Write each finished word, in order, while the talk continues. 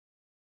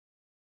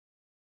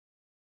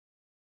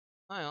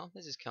Hi all,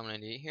 this is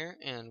Calvin98 here,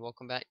 and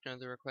welcome back to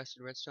another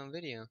requested Redstone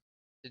video.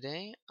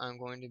 Today, I'm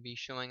going to be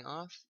showing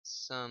off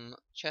some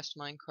chest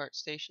minecart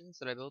stations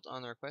that I built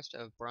on the request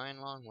of Brian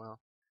Longwell.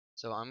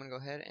 So I'm going to go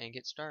ahead and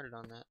get started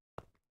on that.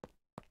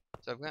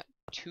 So I've got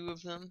two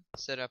of them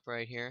set up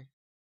right here.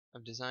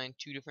 I've designed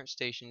two different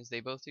stations. They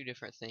both do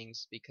different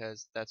things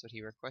because that's what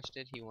he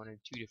requested. He wanted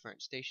two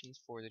different stations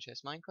for the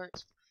chest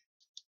minecarts.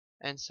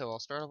 And so I'll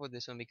start off with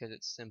this one because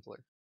it's simpler.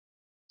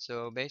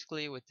 So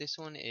basically what this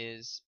one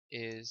is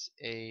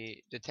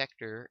a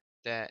detector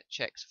that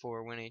checks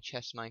for when a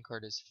chest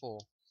minecart is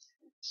full.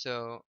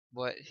 So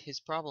what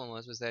his problem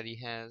was that he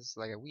has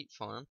like a wheat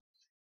farm,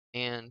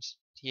 and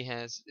he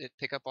has it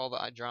pick up all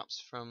the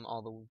drops from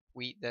all the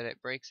wheat that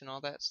it breaks and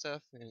all that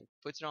stuff, and it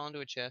puts it all into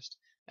a chest,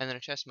 and then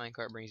a chest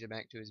minecart brings it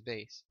back to his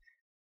base.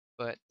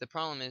 But the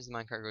problem is the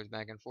minecart goes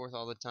back and forth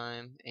all the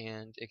time,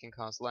 and it can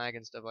cause lag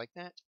and stuff like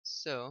that.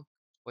 So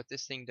what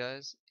this thing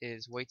does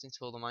is waits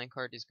until the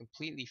minecart is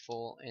completely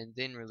full and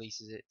then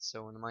releases it.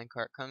 So when the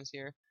minecart comes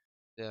here,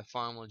 the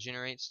farm will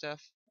generate stuff,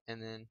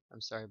 and then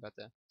I'm sorry about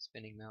the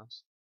spinning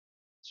mouse.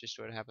 It's just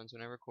what happens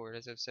when I record,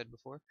 as I've said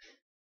before.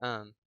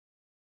 Um,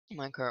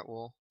 minecart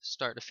will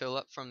start to fill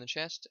up from the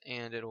chest,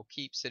 and it'll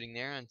keep sitting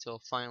there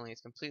until finally it's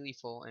completely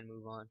full and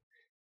move on.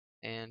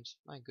 And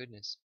my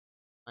goodness,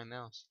 my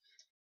mouse.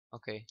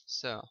 Okay,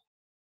 so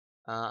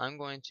I'm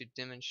going to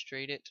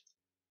demonstrate it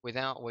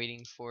without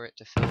waiting for it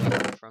to fill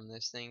up from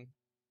this thing.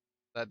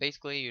 But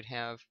basically, you'd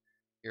have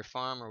your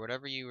farm or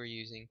whatever you were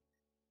using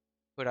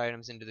put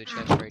items into the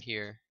chest right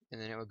here,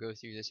 and then it would go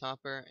through this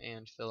hopper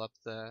and fill up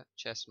the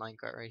chest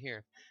minecart right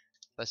here.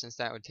 But since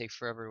that would take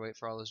forever to wait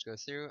for all those to go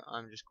through,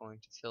 I'm just going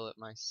to fill it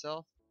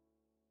myself.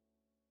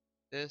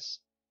 This.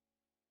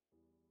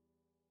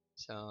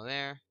 So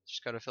there.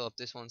 Just got to fill up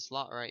this one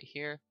slot right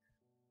here.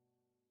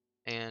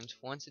 And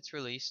once it's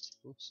released,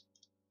 oops,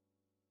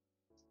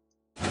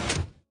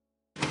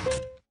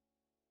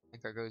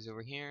 minecart goes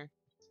over here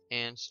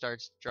and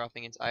starts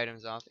dropping its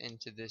items off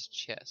into this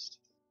chest.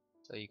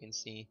 So you can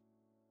see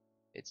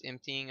it's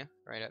emptying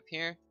right up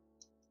here.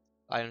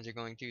 Items are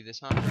going through this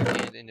hopper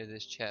and into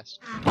this chest.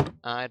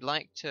 I'd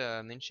like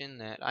to mention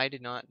that I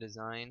did not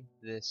design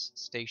this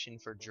station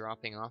for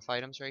dropping off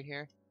items right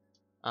here.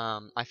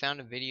 I found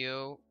a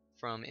video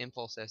from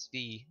Impulse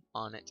SV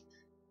on it.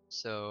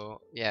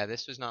 So yeah,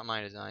 this was not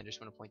my design, just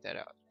want to point that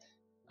out.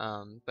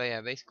 But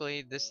yeah,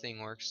 basically this thing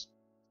works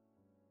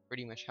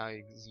pretty much how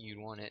you'd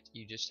want it.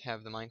 You just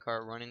have the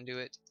minecart run into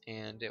it,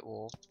 and it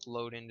will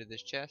load into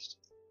this chest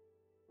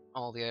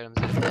all the items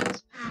that it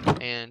has,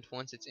 and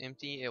once it's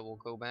empty, it will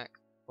go back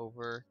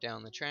over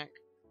down the track,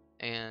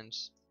 and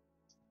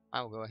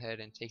I will go ahead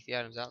and take the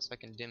items out so I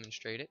can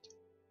demonstrate it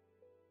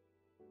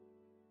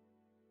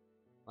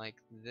like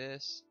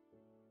this.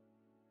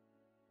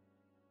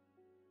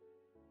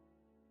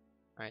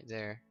 Right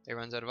there, it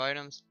runs out of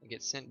items, it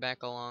gets sent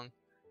back along,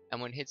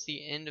 and when it hits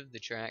the end of the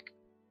track,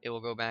 it will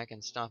go back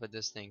and stop at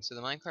this thing. So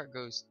the minecart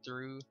goes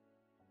through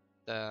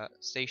the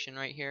station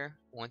right here.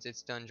 Once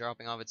it's done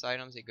dropping off its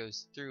items, it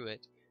goes through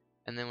it,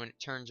 and then when it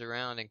turns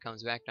around and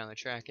comes back down the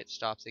track, it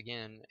stops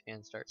again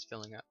and starts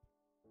filling up.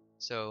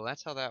 So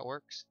that's how that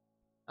works.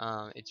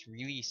 It's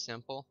really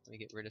simple. Let me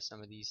get rid of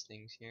some of these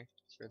things here.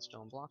 These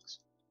redstone blocks.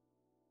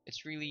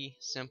 It's really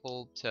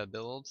simple to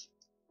build.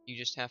 You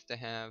just have to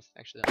have,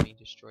 actually let me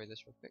destroy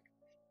this real quick.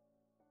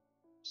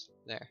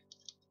 There.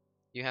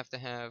 You have to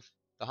have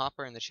the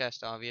hopper and the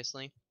chest,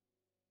 obviously.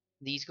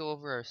 These go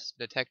over a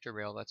detector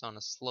rail that's on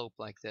a slope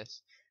like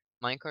this.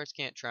 Minecarts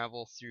can't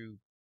travel through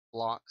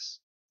blocks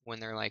when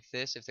they're like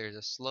this if there's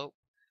a slope,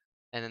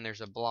 and then there's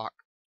a block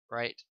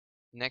right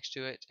next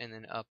to it, and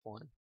then up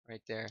one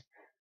right there.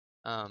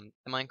 The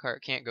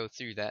minecart can't go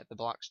through that. The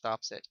block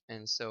stops it,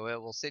 and so it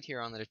will sit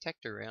here on the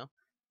detector rail,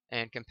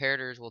 and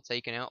comparators will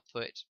take an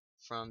output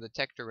from the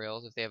detector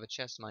rails if they have a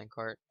chest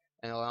minecart,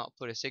 and they'll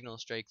output a signal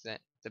strength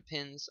that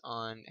depends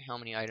on how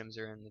many items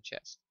are in the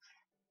chest.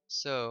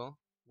 So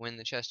when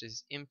the chest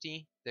is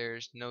empty,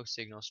 there's no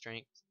signal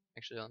strength.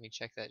 Actually, let me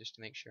check that just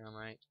to make sure I'm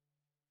right.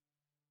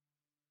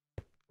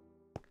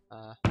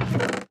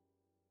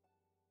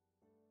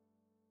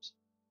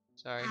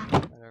 Sorry,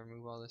 gotta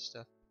remove all this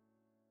stuff.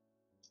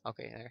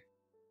 Okay, there.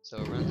 So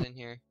it runs in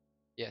here.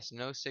 Yes,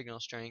 no signal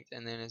strength,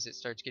 and then as it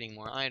starts getting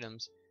more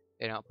items,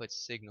 it outputs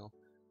signal.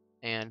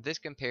 And this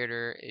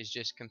comparator is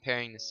just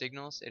comparing the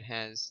signals. It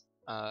has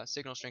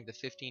signal strength of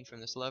 15 from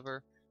this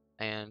lever,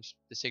 and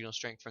the signal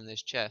strength from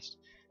this chest.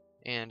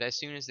 And as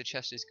soon as the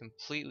chest is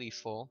completely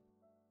full,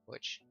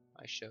 which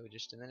I showed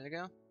just a minute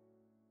ago,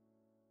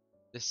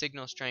 the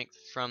signal strength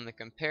from the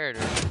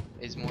comparator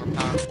is more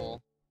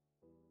powerful.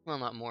 Well,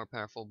 not more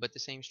powerful, but the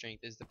same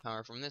strength as the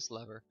power from this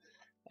lever.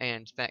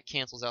 And that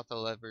cancels out the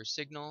lever's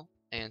signal,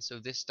 and so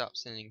this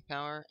stops sending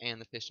power, and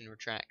the piston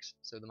retracts,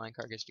 so the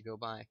minecart gets to go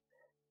by.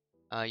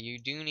 You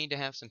do need to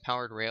have some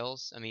powered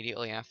rails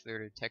immediately after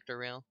the detector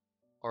rail,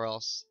 or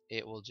else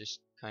it will just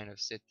kind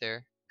of sit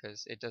there,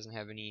 because it doesn't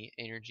have any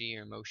energy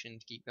or motion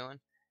to keep going.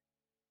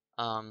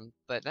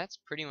 But that's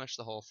pretty much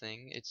the whole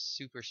thing. It's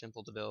super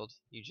simple to build.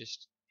 You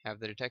just have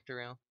the detector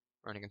rail,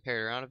 run a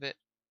comparator out of it,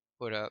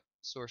 put a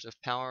source of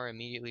power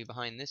immediately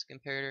behind this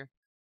comparator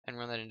and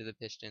run that into the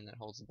piston that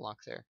holds the block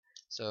there.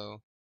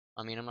 So,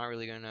 I mean, I'm not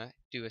really going to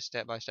do a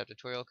step-by-step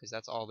tutorial because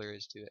that's all there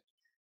is to it.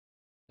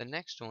 The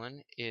next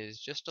one is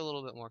just a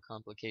little bit more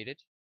complicated.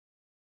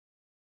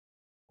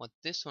 What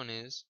this one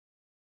is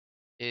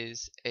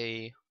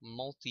a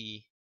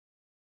multi-farm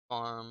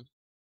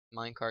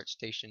minecart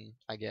station,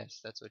 I guess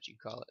that's what you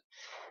call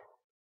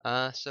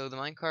it. So the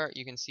minecart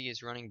you can see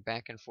is running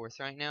back and forth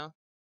right now.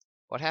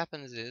 What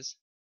happens is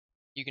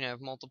you can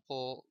have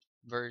multiple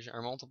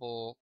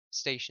multiple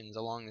stations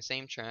along the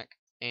same track,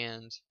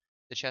 and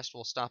the chest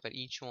will stop at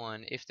each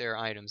one if there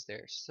are items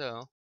there.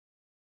 So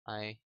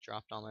I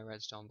dropped all my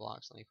redstone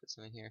blocks. Let me put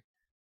some in here.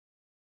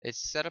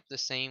 It's set up the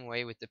same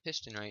way with the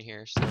piston right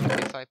here. So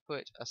if I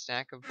put a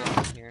stack of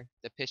blocks here,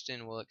 the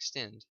piston will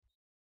extend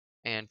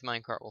and the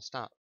minecart will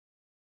stop.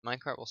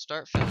 Minecart will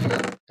start filling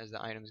up as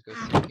the items go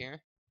through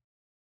here,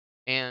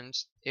 and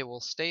it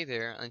will stay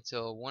there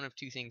until one of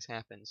two things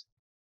happens.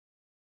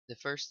 The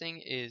first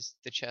thing is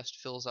the chest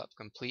fills up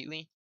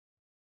completely,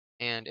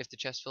 and if the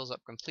chest fills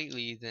up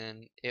completely,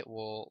 then it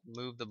will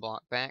move the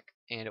block back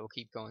and it will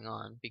keep going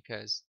on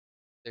because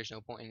there's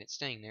no point in it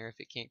staying there if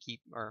it can't keep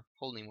or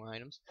hold any more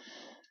items.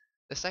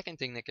 The second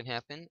thing that can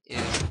happen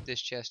is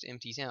this chest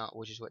empties out,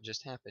 which is what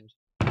just happened.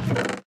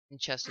 The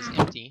chest is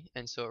empty,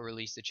 and so it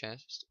released the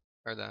chest,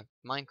 or the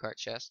minecart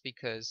chest,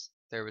 because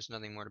there was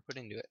nothing more to put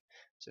into it.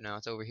 So now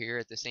it's over here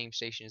at the same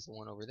station as the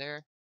one over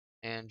there,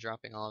 and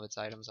dropping all of its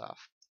items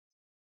off.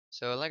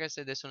 So like I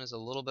said, this one is a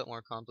little bit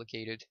more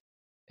complicated.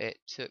 It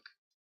took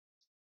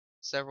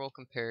several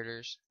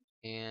comparators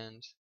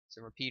and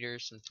some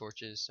repeaters, some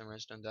torches, some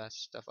redstone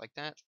dust, stuff like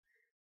that.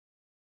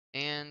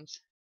 And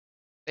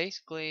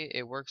basically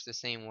it works the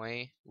same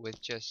way with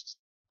just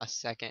a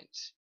second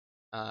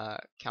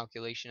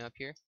calculation up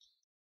here.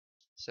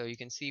 So you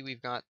can see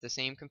we've got the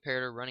same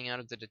comparator running out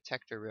of the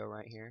detector rail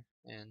right here,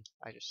 and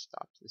I just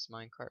stopped this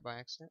minecart by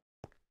accident.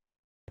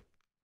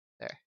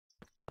 There.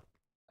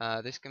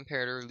 This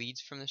comparator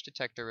leads from this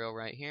detector rail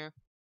right here,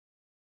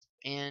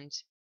 and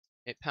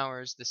it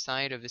powers the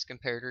side of this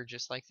comparator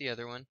just like the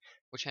other one,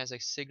 which has a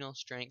signal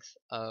strength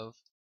of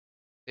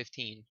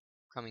 15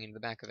 coming into the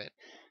back of it.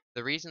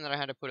 The reason that I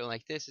had to put it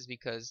like this is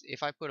because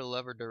if I put a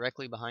lever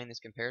directly behind this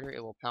comparator,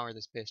 it will power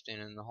this piston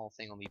and the whole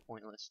thing will be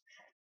pointless.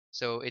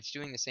 So it's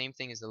doing the same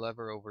thing as the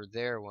lever over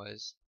there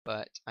was,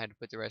 but I had to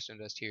put the redstone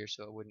dust here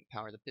so it wouldn't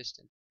power the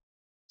piston.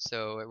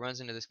 So it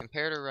runs into this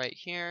comparator right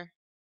here.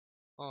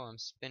 Oh, I'm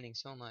spinning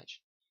so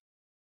much.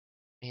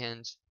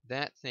 And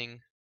that thing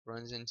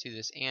runs into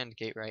this AND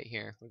gate right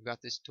here. We've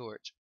got this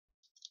torch.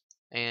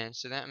 And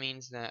so that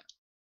means that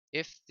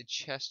if the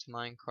chest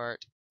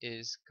minecart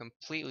is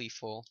completely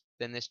full,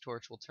 then this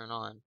torch will turn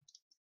on.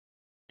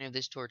 And if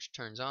this torch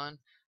turns on,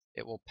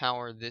 it will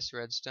power this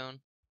redstone,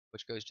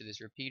 which goes to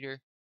this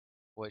repeater,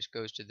 which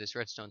goes to this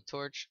redstone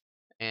torch,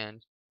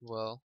 and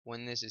well,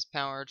 when this is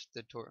powered,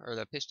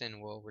 the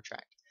piston will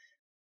retract.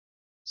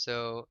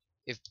 So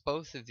if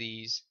both of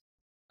these,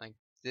 like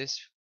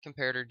this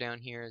comparator down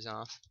here is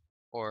off,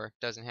 or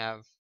doesn't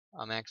have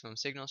a maximum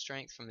signal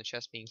strength from the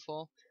chest being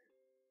full,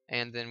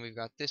 and then we've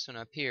got this one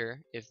up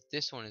here, if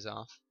this one is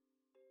off,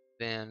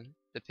 then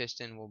the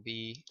piston will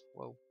be,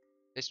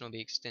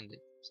 extended,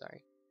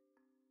 sorry.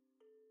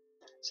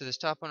 So this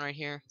top one right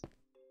here,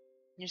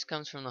 it just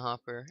comes from the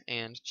hopper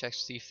and checks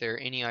to see if there are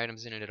any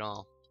items in it at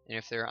all. And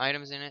if there are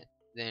items in it,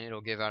 then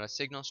it'll give out a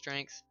signal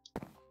strength,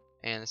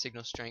 and the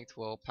signal strength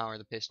will power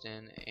the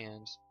piston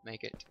and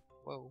make it,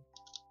 will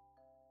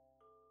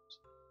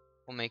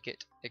make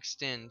it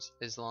extend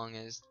as long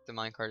as the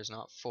minecart is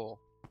not full.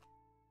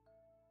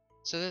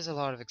 So there's a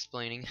lot of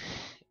explaining.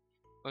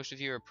 Most of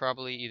you are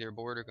probably either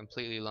bored or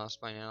completely lost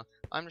by now.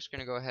 I'm just going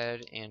to go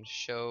ahead and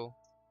show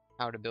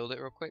how to build it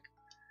real quick.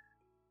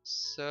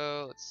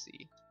 So let's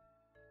see.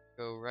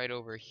 Go right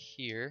over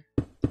here.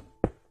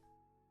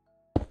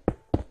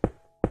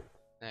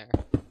 There.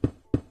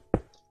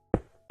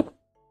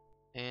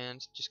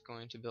 And just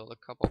going to build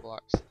a couple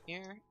blocks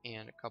here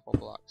and a couple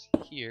blocks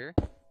here.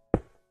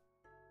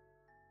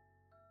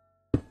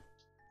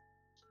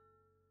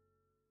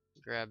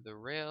 Grab the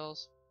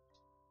rails.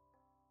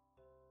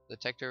 The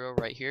detector rail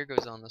right here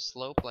goes on the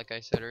slope like I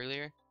said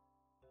earlier.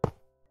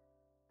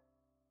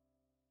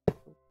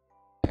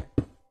 There.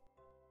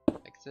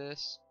 Like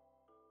this.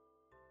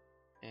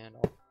 And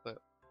I'll put,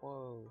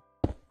 whoa.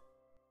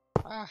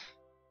 Ah!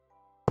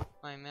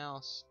 My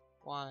mouse.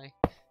 Why?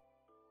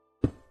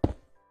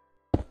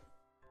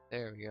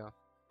 There we go.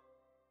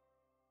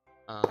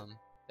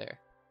 There.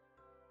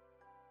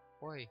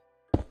 Boy.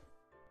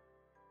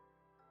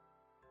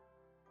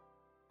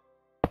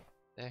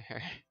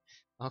 There.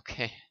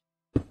 Okay.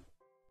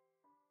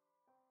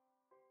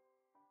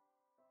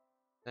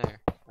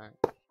 There. Alright.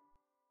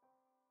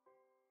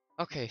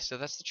 Okay, so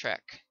that's the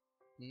track.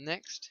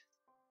 Next,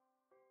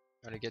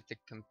 gotta get the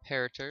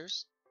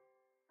comparators.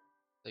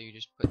 So you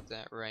just put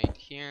that right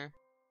here.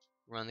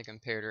 Run the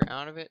comparator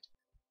out of it.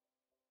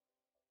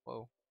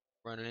 Whoa.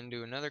 run it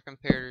into another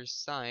comparator's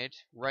side,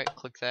 right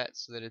click that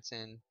so that it's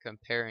in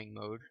comparing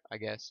mode, I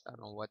guess. I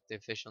don't know what the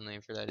official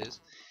name for that is.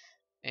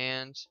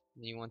 And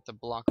you want the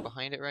block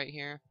behind it right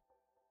here.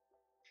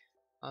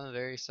 I'm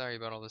very sorry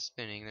about all the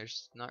spinning.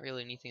 There's not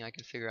really anything I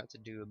can figure out to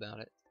do about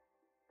it.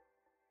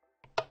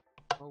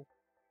 Oh,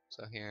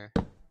 so here,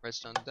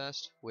 redstone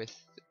dust with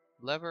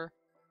lever,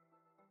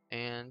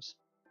 and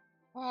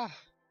I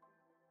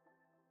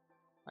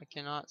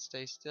cannot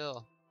stay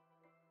still.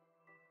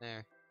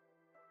 There,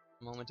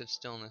 moment of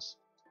stillness.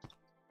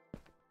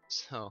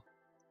 So,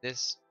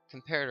 this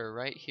comparator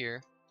right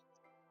here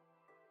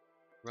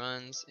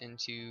runs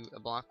into a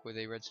block with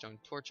a redstone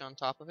torch on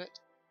top of it.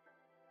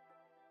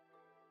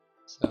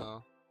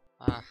 So,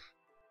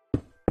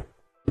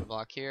 the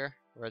block here,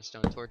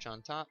 redstone torch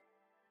on top,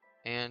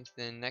 and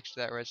then next to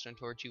that redstone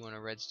torch you want a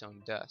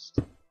redstone dust,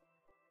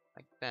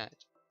 like that.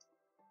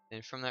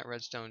 And from that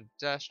redstone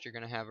dust you're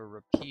going to have a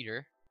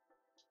repeater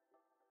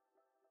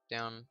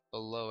down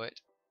below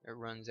it. It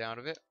runs out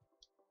of it,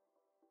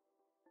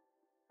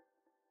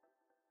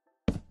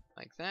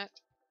 like that.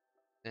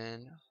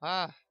 Then,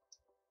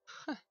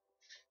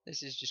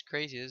 this is just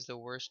crazy. This is the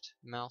worst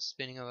mouse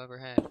spinning I've ever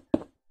had.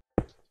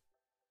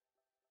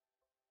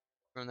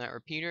 From that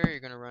repeater, you're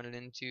going to run it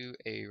into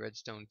a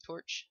redstone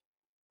torch.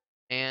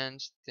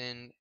 And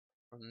then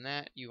from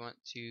that, you want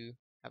to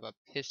have a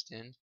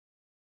piston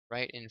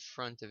right in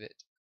front of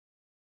it,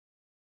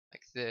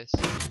 like this.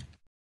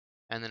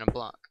 And then a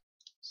block.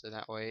 So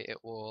that way it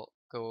will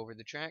go over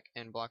the track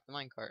and block the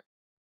minecart.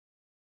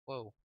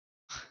 Whoa.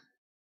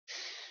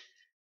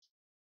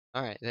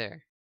 Alright,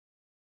 there.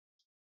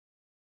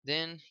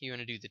 Then you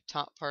want to do the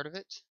top part of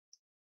it,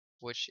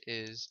 which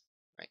is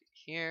right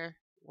here.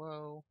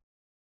 Whoa.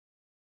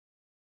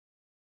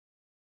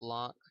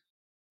 Block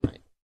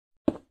right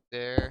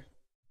there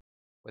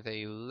with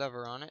a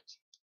lever on it.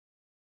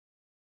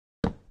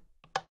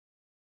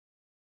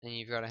 Then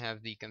you've got to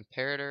have the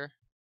comparator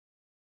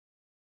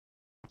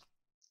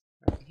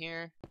right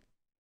here.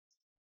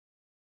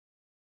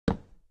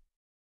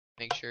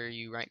 Make sure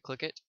you right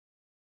click it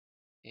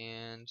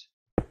and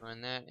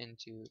run that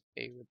into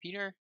a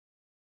repeater.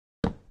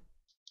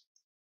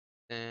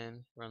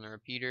 Then run the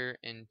repeater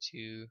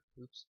into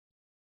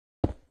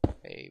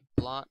a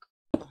block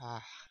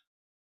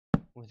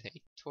with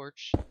a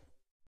torch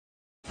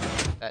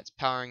that's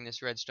powering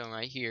this redstone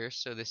right here.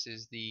 So this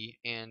is the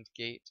AND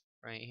gate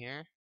right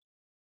here.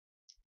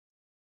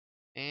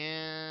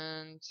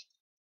 And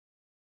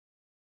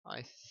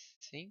I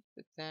think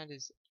that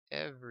is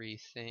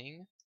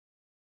everything.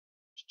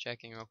 Just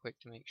checking real quick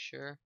to make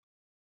sure.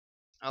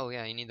 Oh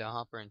yeah, you need the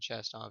hopper and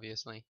chest,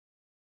 obviously.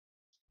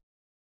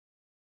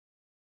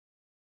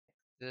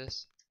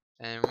 This.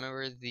 And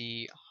remember,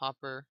 the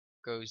hopper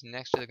goes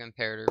next to the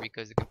comparator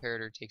because the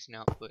comparator takes an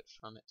output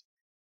from it.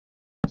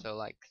 So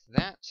like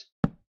that.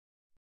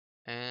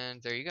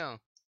 And there you go.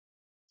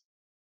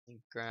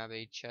 Grab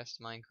a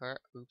chest minecart.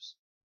 Oops.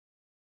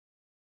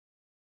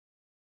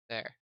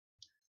 There.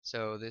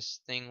 So this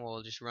thing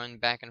will just run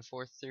back and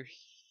forth through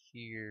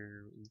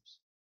here. Oops.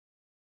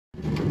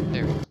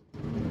 There we go.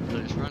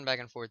 It'll just run back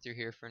and forth through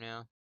here for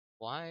now.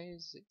 Why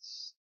is it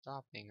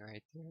stopping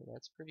right there?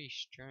 That's pretty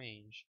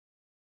strange.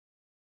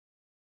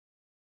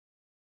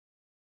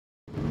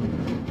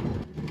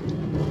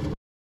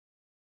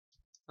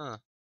 Huh.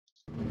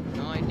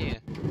 No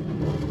idea.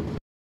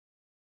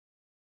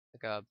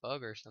 Like a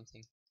bug or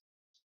something.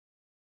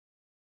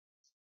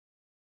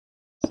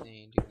 Let's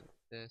see, do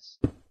this.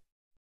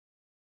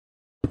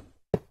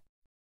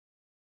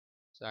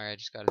 Sorry, I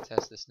just gotta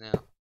test this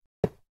now.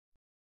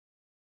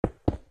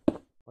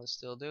 Let's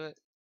still do it.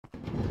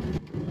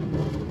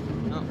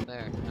 Oh,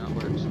 there. Now it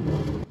works.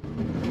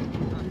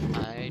 Huh.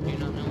 I do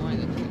not know why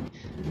that did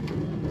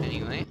that.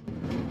 Anyway,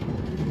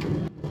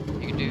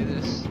 you can do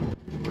this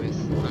with,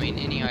 I mean,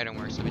 any item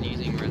works. I've been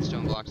using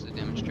redstone blocks as a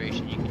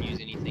demonstration. You can use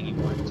anything you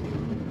want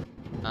to.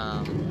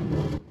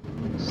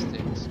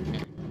 Sticks.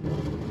 Here.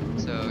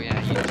 So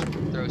yeah, you just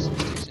throw some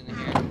sticks in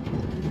here.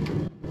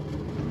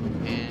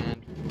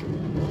 And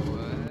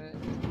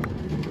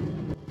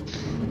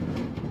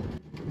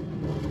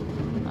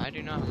what? I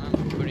do not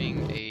remember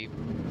putting a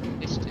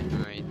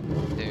piston right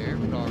there,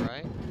 but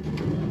alright.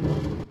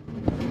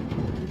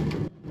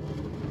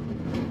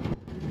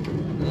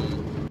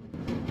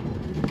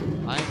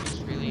 I'm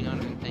just really not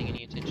even paying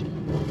any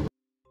attention.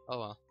 Oh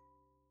well.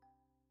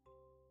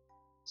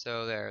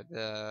 So there,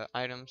 the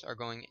items are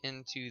going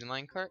into the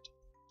minecart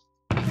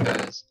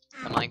because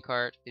the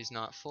minecart is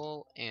not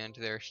full and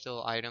there are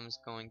still items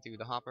going through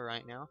the hopper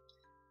right now.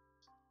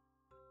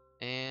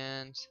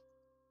 And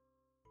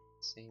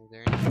let's see, is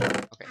there any?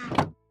 Okay,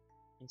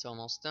 it's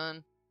almost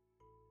done.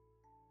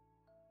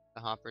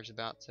 The hopper's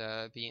about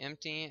to be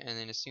empty, and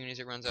then as soon as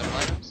it runs out of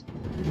items,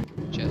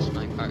 just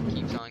minecart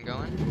keeps on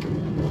going.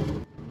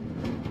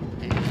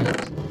 And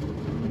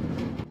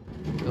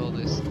fill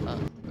this up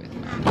with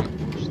more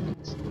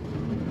sticks.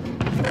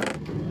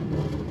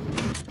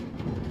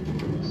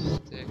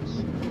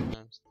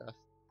 And stuff.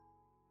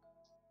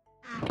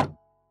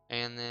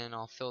 And then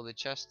I'll fill the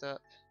chest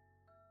up.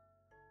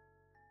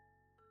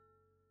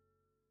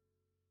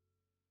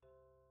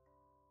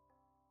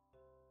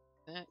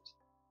 that.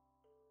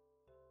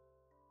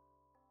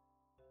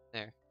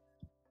 There.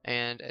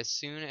 And as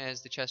soon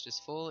as the chest is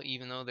full,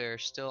 even though there are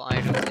still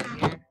items in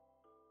here,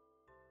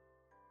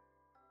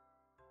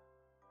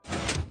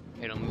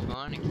 it'll move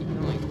on and keep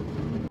going.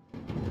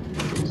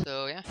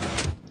 So yeah,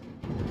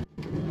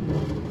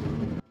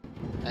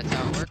 that's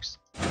how it works.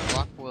 The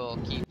block will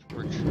keep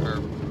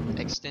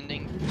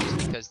extending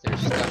just because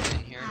there's stuff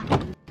in here.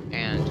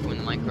 And when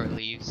the minecart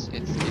leaves,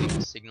 it's getting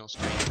a signal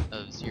strength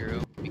of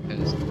 0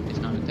 because it's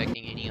not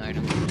detecting any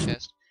items in the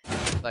chest.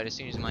 But as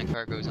soon as the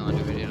minecart goes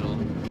onto it, it'll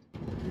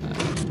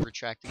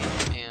retract again,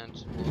 and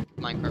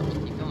minecart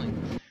will keep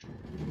going.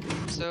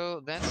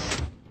 So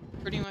that's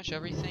pretty much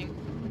everything.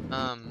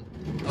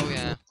 Oh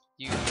yeah,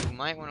 you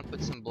might want to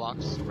put some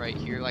blocks right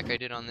here like I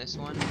did on this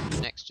one,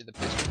 next to the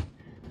piston,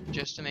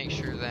 just to make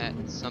sure that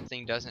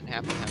something doesn't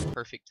happen to have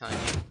perfect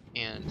timing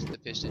and the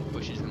piston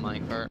pushes the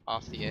minecart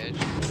off the edge.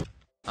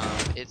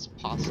 It's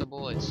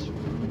possible, it's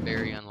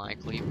very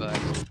unlikely, but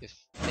if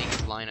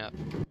things line up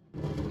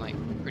like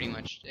pretty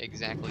much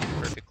exactly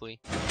perfectly,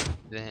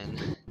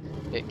 then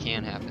it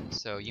can happen.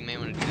 So you may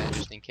want to do that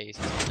just in case.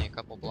 It's only a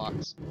couple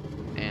blocks,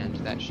 and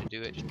that should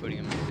do it, just putting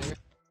them right there.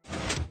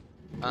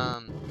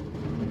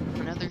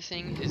 Another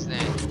thing is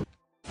that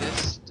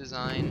this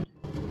design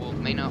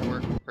may not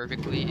work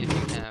perfectly if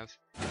you have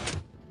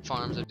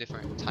farms of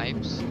different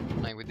types,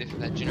 like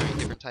that generate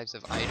different types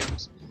of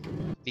items,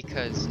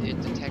 because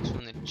it detects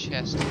when the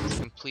chest is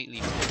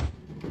completely full.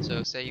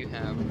 So say you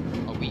have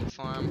a wheat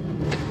farm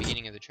at the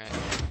beginning of the track,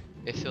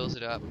 it fills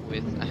it up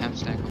with a half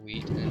stack of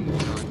wheat and then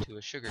moves on to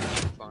a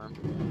sugarcane farm,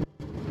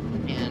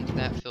 and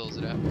that fills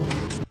it up.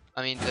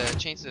 I mean, the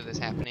chances of this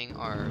happening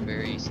are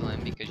very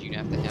slim because you'd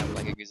have to have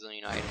like a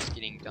gazillion items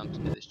getting dumped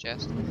into this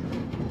chest,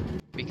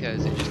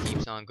 because it just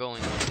keeps on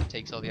going once it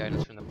takes all the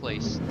items from the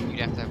place. You'd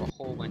have to have a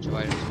whole bunch of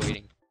items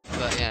waiting.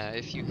 But yeah,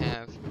 if you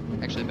have,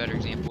 actually a better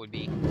example would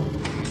be,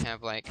 you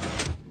have like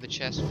the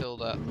chest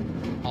filled up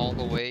all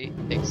the way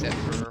except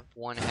for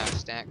one half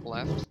stack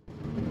left.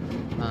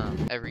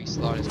 Every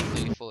slot is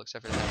completely full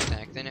except for the half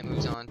stack. Then it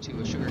moves on to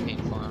a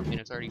sugarcane farm and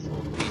it's already full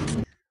of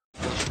wheat.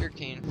 Well, the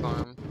sugarcane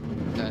farm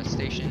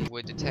station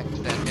would detect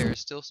that there is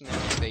still some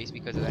empty space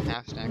because of the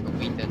half stack of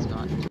wheat that's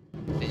not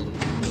been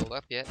filled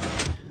up yet.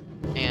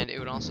 And it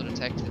would also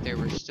detect that there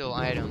were still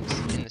items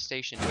in the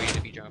station waiting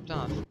to be dropped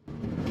off,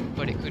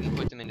 but it couldn't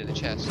put them into the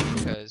chest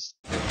because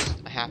there's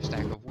a half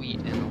stack of wheat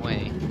in the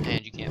way,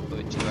 and you can't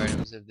put two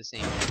items of the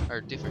same,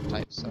 or different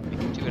types, sorry,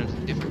 two items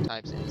of different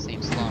types in the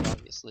same slot,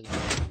 obviously.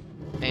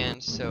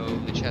 And so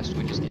the chest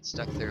would just get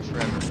stuck there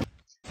forever.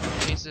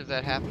 The chances of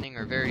that happening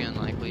are very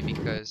unlikely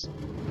because,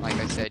 like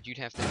I said, you'd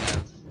have to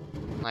have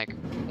like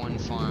one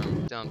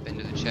farm dump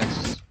into the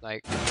chest,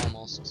 like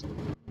almost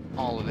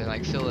all of it,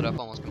 like fill it up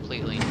almost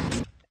completely.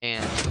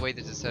 And the way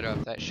this is set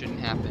up, that shouldn't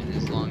happen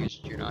as long as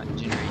you're not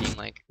generating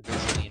like a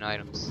gazillion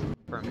items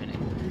per minute.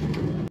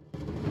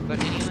 But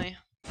anyway,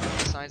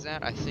 besides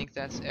that, I think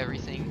that's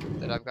everything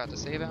that I've got to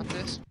say about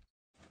this.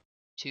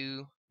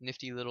 Two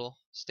nifty little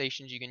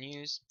stations you can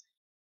use.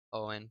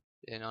 Oh, and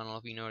I don't know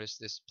if you noticed,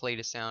 this played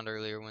a sound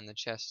earlier when the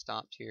chest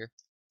stopped here.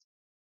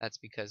 That's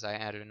because I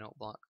added a note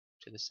block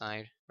to the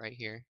side right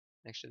here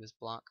next to this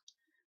block.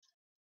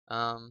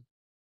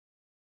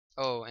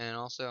 Oh, and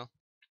also,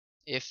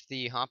 if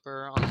the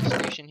hopper on the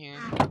station here,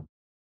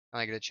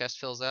 like the chest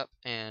fills up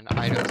and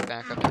items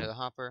back up into the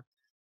hopper,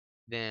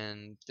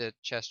 then the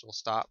chest will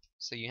stop.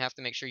 So you have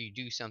to make sure you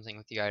do something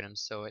with the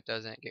items so it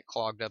doesn't get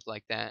clogged up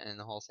like that and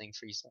the whole thing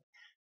freezes up.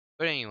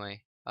 But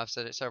anyway, I've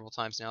said it several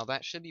times now.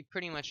 That should be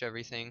pretty much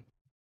everything.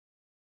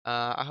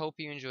 I hope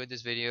you enjoyed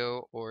this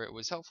video, or it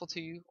was helpful to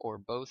you, or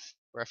both,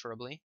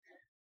 preferably.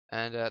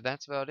 And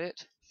that's about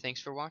it.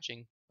 Thanks for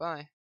watching.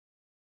 Bye.